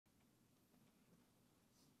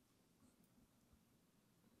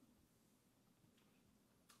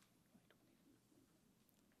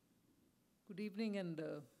Good evening, and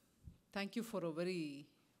thank you for a very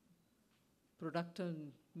productive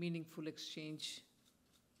and meaningful exchange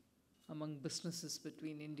among businesses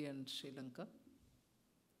between India and Sri Lanka.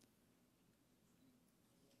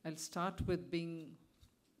 I'll start with being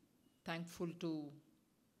thankful to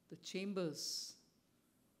the chambers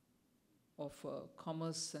of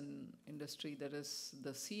commerce and industry, that is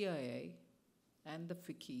the CII and the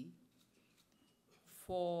FICCI,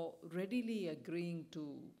 for readily agreeing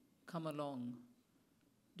to come along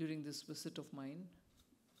during this visit of mine,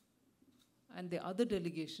 and the other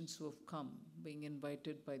delegations who have come, being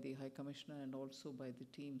invited by the High Commissioner and also by the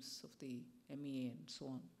teams of the MEA and so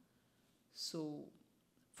on. So,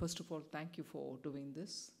 first of all, thank you for doing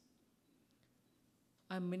this.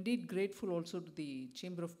 I'm indeed grateful also to the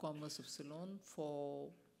Chamber of Commerce of Ceylon for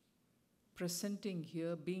presenting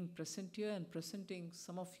here, being present here and presenting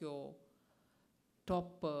some of your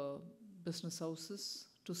top business houses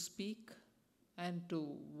to speak and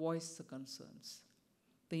to voice the concerns.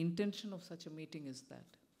 The intention of such a meeting is that.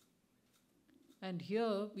 And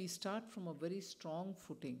here we start from a very strong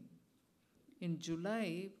footing. In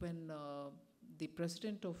July, when the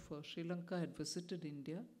President of Sri Lanka had visited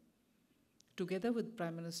India, together with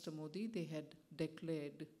Prime Minister Modi, they had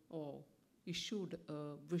declared or issued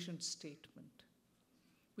a vision statement,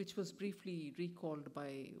 which was briefly recalled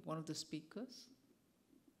by one of the speakers.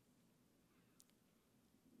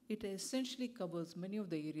 It essentially covers many of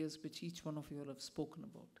the areas which each one of you have spoken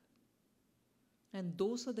about. And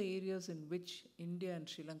those are the areas in which India and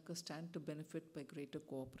Sri Lanka stand to benefit by greater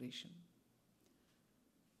cooperation.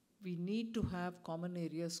 We need to have common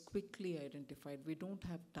areas quickly identified. We don't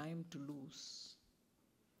have time to lose.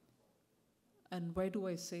 And why do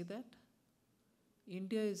I say that?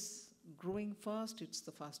 India is growing fast. It's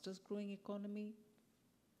the fastest growing economy.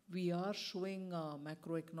 We are showing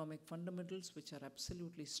macroeconomic fundamentals which are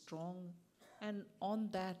absolutely strong, and on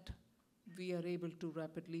that we are able to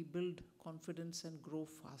rapidly build confidence and grow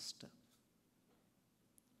faster.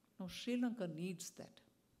 Now Sri Lanka needs that,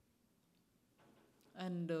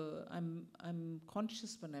 and I'm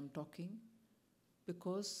conscious when I'm talking,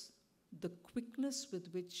 because the quickness with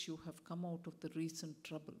which you have come out of the recent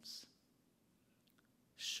troubles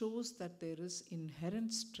shows that there is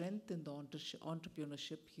inherent strength in the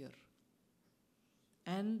entrepreneurship here.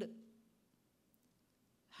 And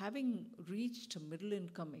having reached a middle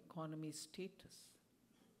income economy status,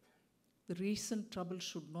 the recent trouble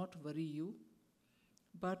should not worry you.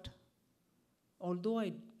 But although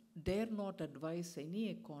I dare not advise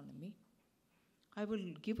any economy, I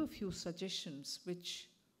will give a few suggestions which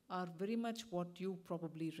are very much what you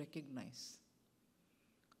probably recognize.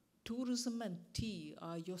 Tourism and tea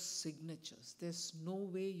are your signatures. There's no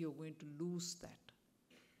way you're going to lose that.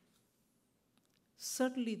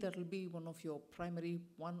 Certainly that will be one or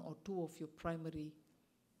two of your primary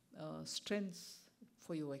strengths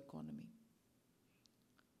for your economy.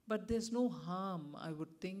 But there's no harm, I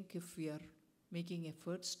would think, if we are making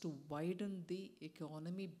efforts to widen the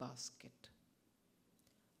economy basket.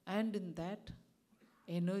 And in that,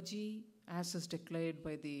 energy, as is declared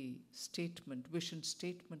by the vision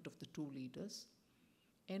statement of the two leaders,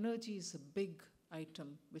 energy is a big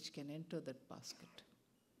item which can enter that basket.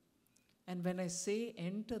 And when I say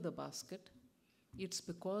enter the basket, it's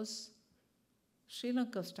because Sri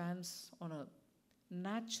Lanka stands on a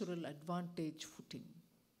natural advantage footing.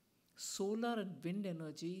 Solar and wind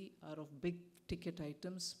energy are of big ticket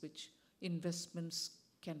items which investments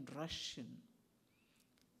can rush in.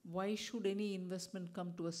 Why should any investment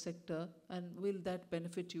come to a sector, and will that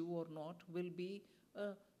benefit you or not, will be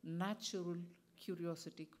a natural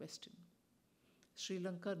curiosity question. Sri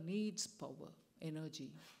Lanka needs power, energy.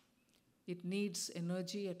 It needs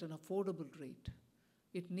energy at an affordable rate.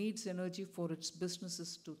 It needs energy for its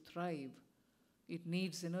businesses to thrive. It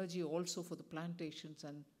needs energy also for the plantations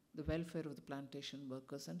and the welfare of the plantation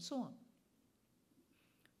workers and so on.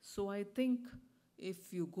 So I think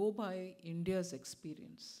if you go by India's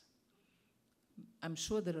experience, I'm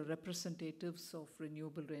sure there are representatives of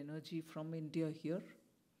renewable energy from India here,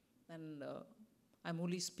 and I'm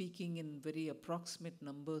only speaking in very approximate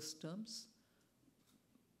numbers terms.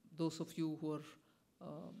 Those of you who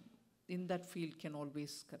are in that field can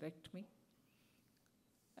always correct me.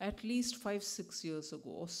 At least 5-6 years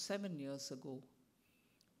ago or 7 years ago,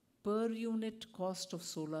 per unit cost of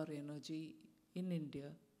solar energy in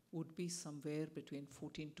India would be somewhere between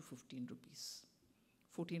 14 to 15 rupees,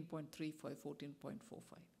 14.35, 14.45.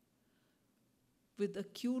 With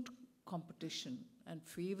acute competition and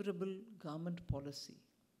favorable government policy,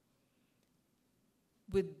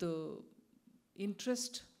 with the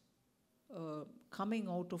interest coming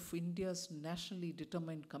out of India's nationally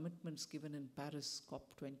determined commitments given in Paris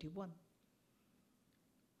COP21.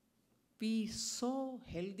 We saw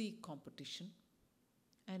healthy competition,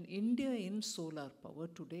 and India in solar power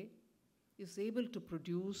today is able to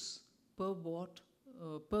produce per watt,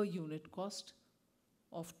 per unit cost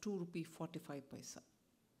of 2 rupee 45 paisa.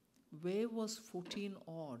 Where was 14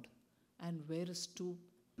 odd and where is 2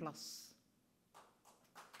 plus?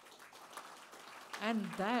 And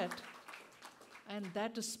that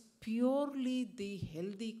is purely the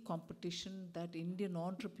healthy competition that Indian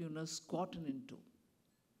entrepreneurs gotten into.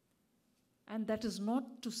 And that is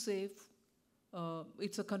not to say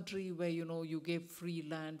it's a country where, you gave free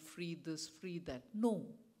land, free this, free that. No.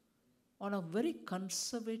 On a very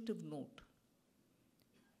conservative note,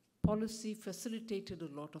 policy facilitated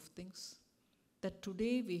a lot of things, that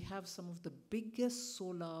today we have some of the biggest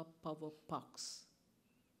solar power parks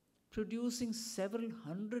producing several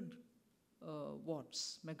hundred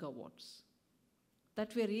megawatts,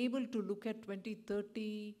 that we are able to look at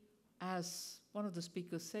 2030, as one of the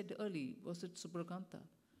speakers said early, was it Subraganta,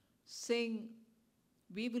 saying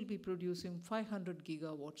we will be producing 500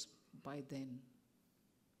 gigawatts by then.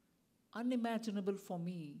 Unimaginable for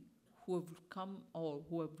me, who have come or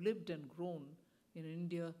who have lived and grown in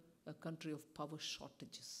India, a country of power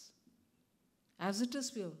shortages. As it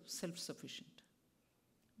is, we are self-sufficient.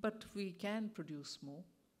 But we can produce more,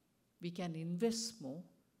 we can invest more,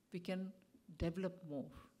 we can develop more.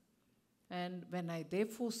 And when I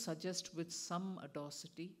therefore suggest with some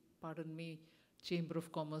audacity, pardon me, Chamber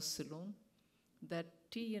of Commerce Ceylon, that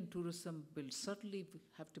tea and tourism will certainly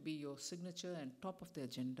have to be your signature and top of the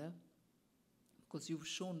agenda, because you've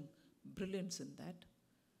shown brilliance in that.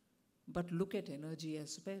 But look at energy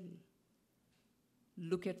as well.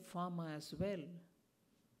 Look at pharma as well.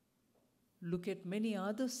 Look at many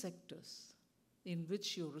other sectors in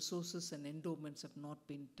which your resources and endowments have not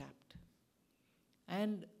been tapped.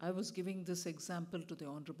 And I was giving this example to the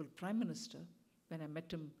Honorable Prime Minister when I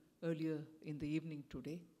met him earlier in the evening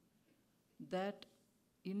today, that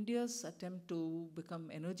India's attempt to become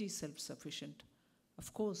energy self-sufficient,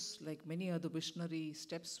 of course, like many other visionary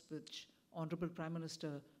steps which Honorable Prime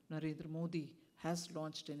Minister Narendra Modi has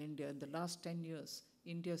launched in India in the last 10 years,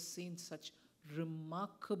 India has seen such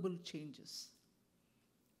remarkable changes.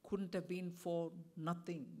 Couldn't have been for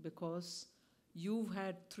nothing, because you've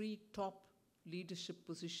had 3 top leadership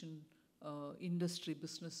position industry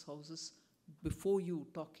business houses before you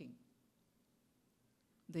talking.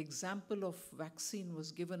 The example of vaccine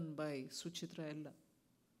was given by Suchitra Ella.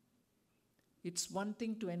 It's one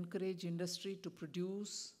thing to encourage industry to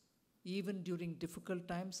produce even during difficult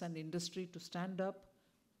times, and industry to stand up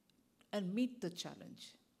and meet the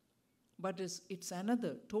challenge. But it's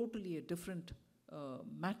another, totally a different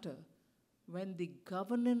matter when the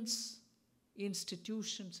governance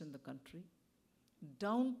institutions in the country,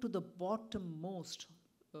 down to the bottommost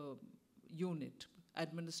unit,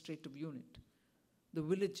 administrative unit, the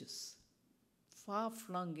villages,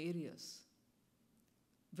 far-flung areas,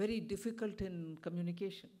 very difficult in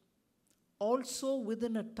communication, also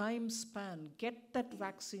within a time span, get that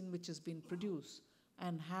vaccine which has been produced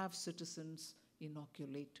and have citizens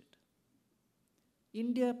inoculated.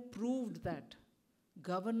 India proved that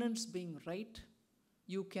governance being right,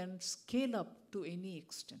 you can scale up to any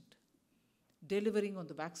extent. Delivering on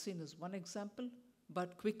the vaccine is one example,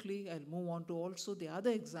 but quickly I'll move on to also the other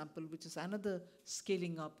example, which is another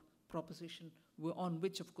scaling up proposition, on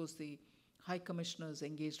which, of course, the High Commissioner is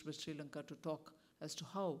engaged with Sri Lanka to talk as to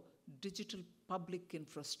how digital public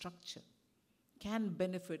infrastructure can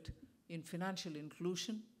benefit in financial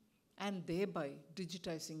inclusion and thereby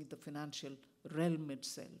digitizing the financial realm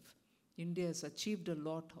itself. India has achieved a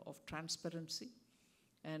lot of transparency,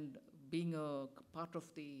 and being a part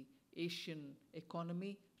of the Asian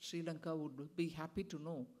economy, Sri Lanka would be happy to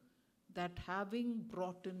know that having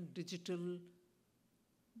brought in digital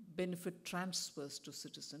benefit transfers to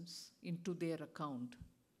citizens into their account,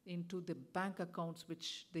 into the bank accounts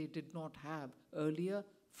which they did not have earlier.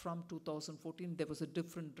 From 2014, there was a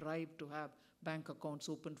different drive to have bank accounts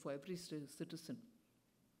open for every citizen.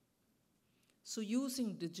 So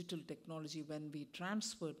using digital technology, when we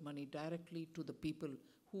transferred money directly to the people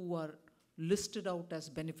who are listed out as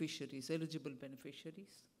beneficiaries, eligible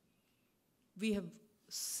beneficiaries, we have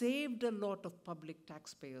saved a lot of public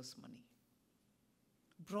taxpayers' money,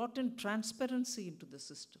 brought in transparency into the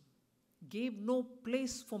system, gave no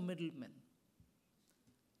place for middlemen.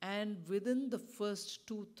 And within the first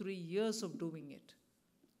 2-3 years of doing it,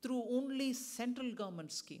 through only central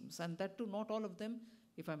government schemes, and that too not all of them,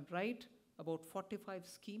 if I'm right, about 45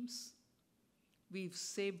 schemes, we've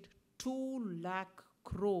saved 2 lakh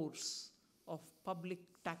crores of public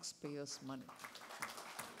taxpayers' money.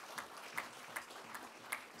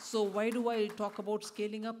 So why do I talk about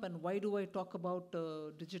scaling up, and why do I talk about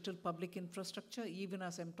digital public infrastructure, even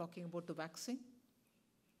as I'm talking about the vaccine?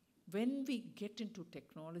 When we get into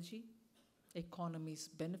technology, economies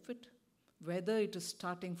benefit, whether it is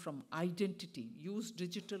starting from identity, use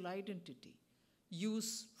digital identity,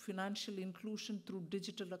 use financial inclusion through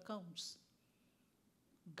digital accounts,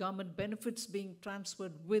 government benefits being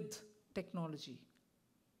transferred with technology.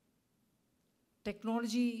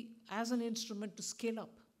 Technology as an instrument to scale up.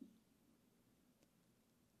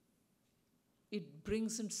 It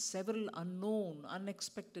brings in several unknown,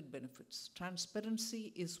 unexpected benefits.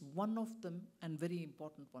 Transparency is one of them, and very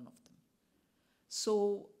important one of them.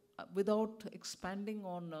 So without expanding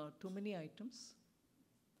on too many items,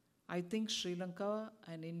 I think Sri Lanka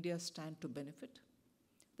and India stand to benefit.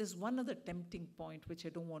 There's one other tempting point which I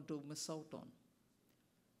don't want to miss out on.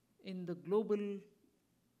 In the global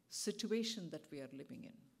situation that we are living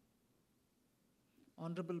in,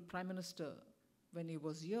 Honorable Prime Minister, when he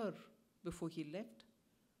was here, before he left,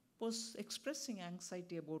 was expressing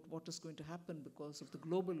anxiety about what is going to happen because of the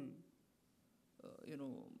global,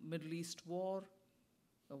 Middle East war,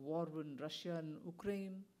 a war in Russia and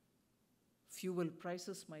Ukraine, fuel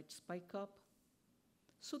prices might spike up.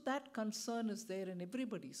 So that concern is there in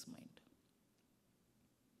everybody's mind.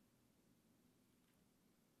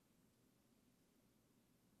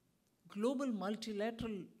 Global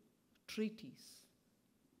multilateral treaties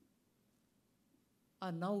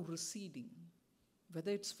are now receding.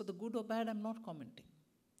 Whether it's for the good or bad, I'm not commenting.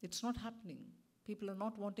 It's not happening. People are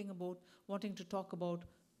not wanting to talk about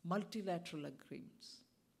multilateral agreements.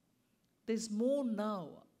 There's more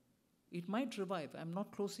now. It might revive. I'm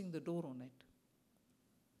not closing the door on it.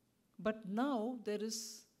 But now there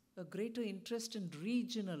is a greater interest in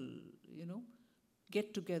regional,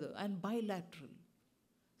 get together and bilateral,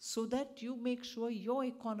 so that you make sure your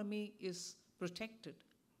economy is protected.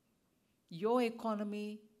 Your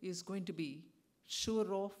economy is going to be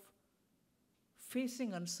sure of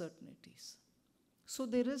facing uncertainties. So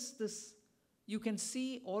there is this, you can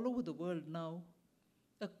see all over the world now,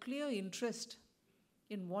 a clear interest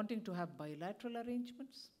in wanting to have bilateral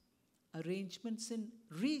arrangements in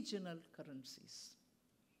regional currencies.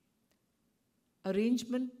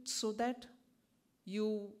 Arrangement so that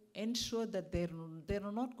you ensure that there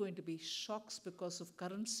are not going to be shocks because of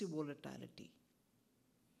currency volatility.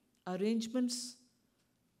 Arrangements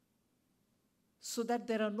so that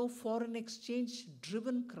there are no foreign exchange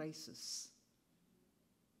driven crises.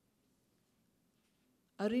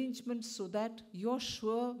 Arrangements so that you're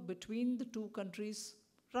sure between the two countries,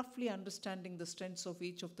 roughly understanding the strengths of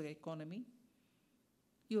each of the economy,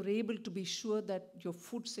 you're able to be sure that your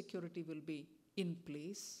food security will be in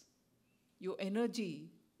place. Your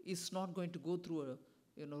energy is not going to go through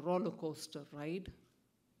a roller coaster ride.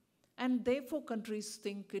 And therefore, countries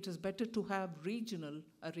think it is better to have regional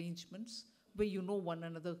arrangements where you know one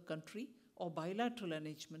another country, or bilateral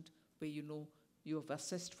arrangement where you have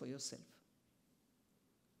assessed for yourself.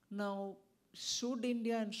 Now, should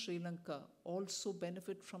India and Sri Lanka also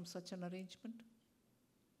benefit from such an arrangement?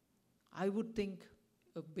 I would think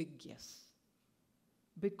a big yes.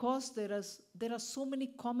 Because there are so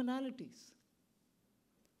many commonalities.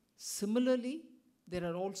 Similarly, there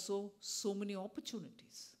are also so many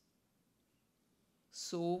opportunities.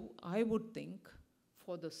 So I would think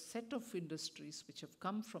for the set of industries which have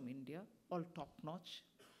come from India, all top-notch,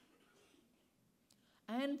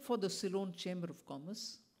 and for the Ceylon Chamber of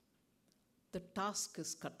Commerce, the task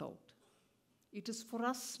is cut out. It is for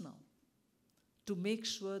us now to make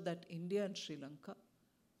sure that India and Sri Lanka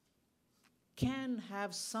can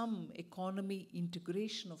have some economy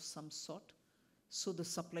integration of some sort, so the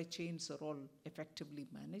supply chains are all effectively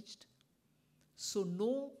managed. So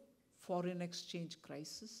no foreign exchange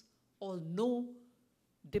crisis or no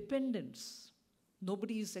dependence.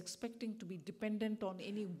 Nobody is expecting to be dependent on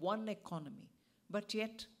any one economy, but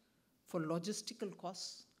yet for logistical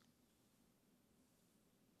costs,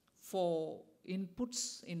 for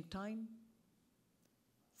inputs in time,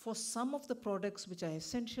 for some of the products which are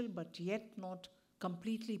essential but yet not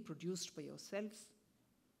completely produced by yourself,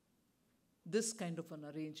 this kind of an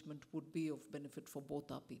arrangement would be of benefit for both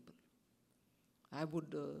our people. I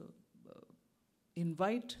would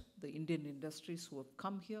invite the Indian industries who have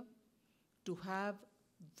come here to have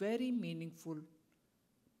very meaningful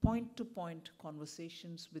point-to-point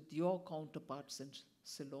conversations with your counterparts in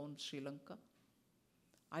Ceylon, Sri Lanka.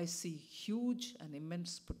 I see huge and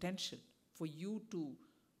immense potential for you to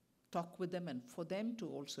talk with them and for them to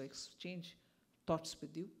also exchange thoughts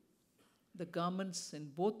with you. The governments in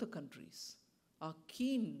both the countries are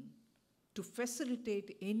keen to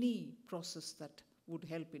facilitate any process that would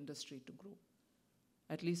help industry to grow.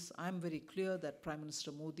 At least I'm very clear that Prime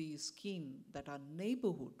Minister Modi is keen that our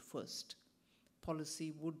neighborhood first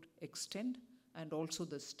policy would extend, and also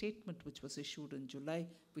the statement which was issued in July,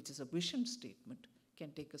 which is a vision statement,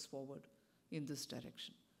 can take us forward in this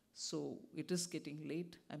direction. So it is getting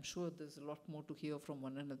late. I'm sure there's a lot more to hear from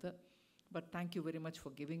one another. But thank you very much for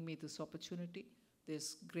giving me this opportunity.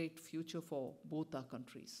 There's great future for both our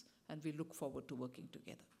countries, and we look forward to working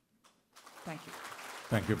together. Thank you.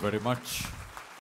 Thank you very much.